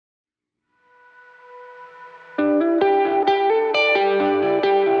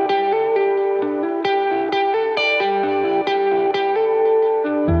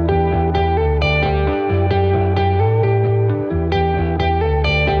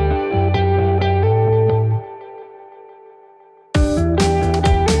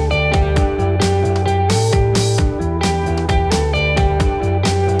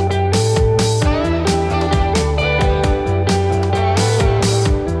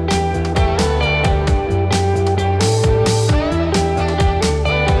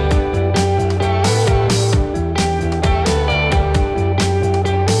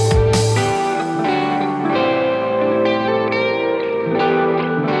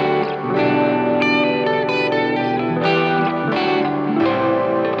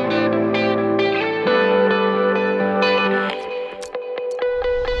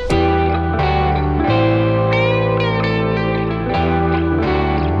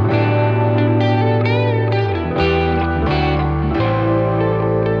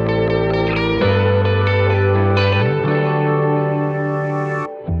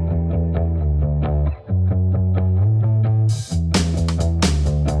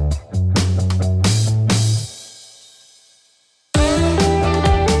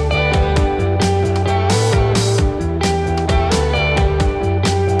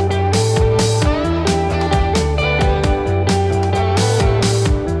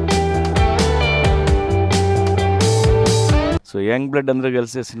So young blood అందరూ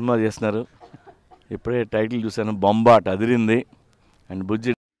కలిసి cinema చేస్తున్నారు. ఇప్పుడే టైటిల్ చూశాను, బొంబాట్ అదిరింది. అండ్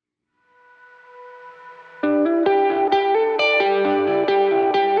బుజ్జి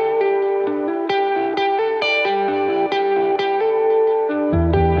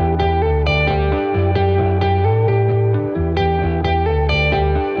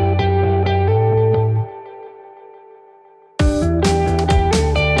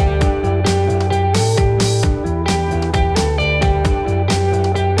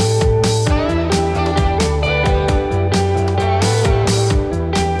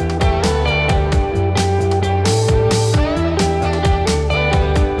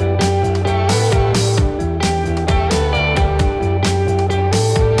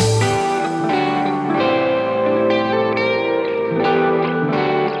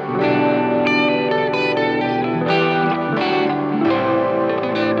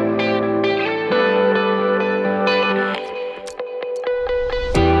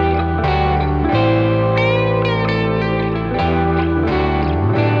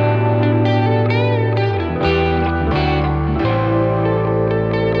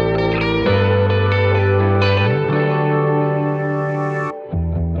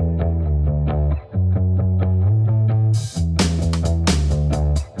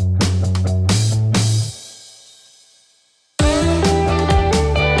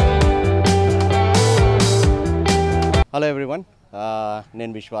Hello everyone,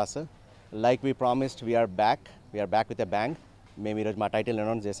 నేను Vishwas. Like we promised we are back with a bang. మేము ఈరోజు మా టైటిల్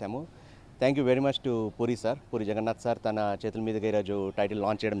అనౌన్స్ చేశాము. Thank you very much to puri sir, puri Jagannadh sir. తన చేతుల మీదుగా ఈరోజు టైటిల్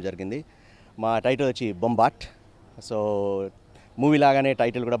లాంచ్ చేయడం జరిగింది. మా టైటిల్ వచ్చి బొంబాట్. సో మూవీ లాగానే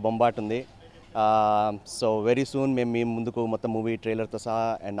టైటిల్ కూడా బొంబాట్ ఉంది. సో వెరీ సూన్ మేము మీ ముందుకు మొత్తం మూవీ ట్రైలర్తో సహా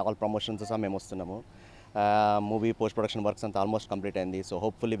అండ్ ఆల్ ప్రమోషన్తో సహా మేము వస్తున్నాము. మూవీ పోస్ట్ ప్రొడక్షన్ వర్క్స్ అంతా ఆల్మోస్ట్ కంప్లీట్ అయింది. సో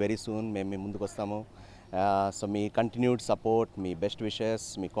హోప్ఫుల్లీ వెరీ సూన్ మేము మీ ముందుకు వస్తాము. సో మీ కంటిన్యూడ్ సపోర్ట్, మీ బెస్ట్ విషెస్,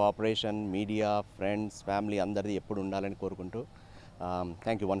 మీ కోఆపరేషన్, మీడియా, ఫ్రెండ్స్, ఫ్యామిలీ అందరిది ఎప్పుడు ఉండాలని కోరుకుంటూ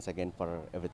thank you once again for everything.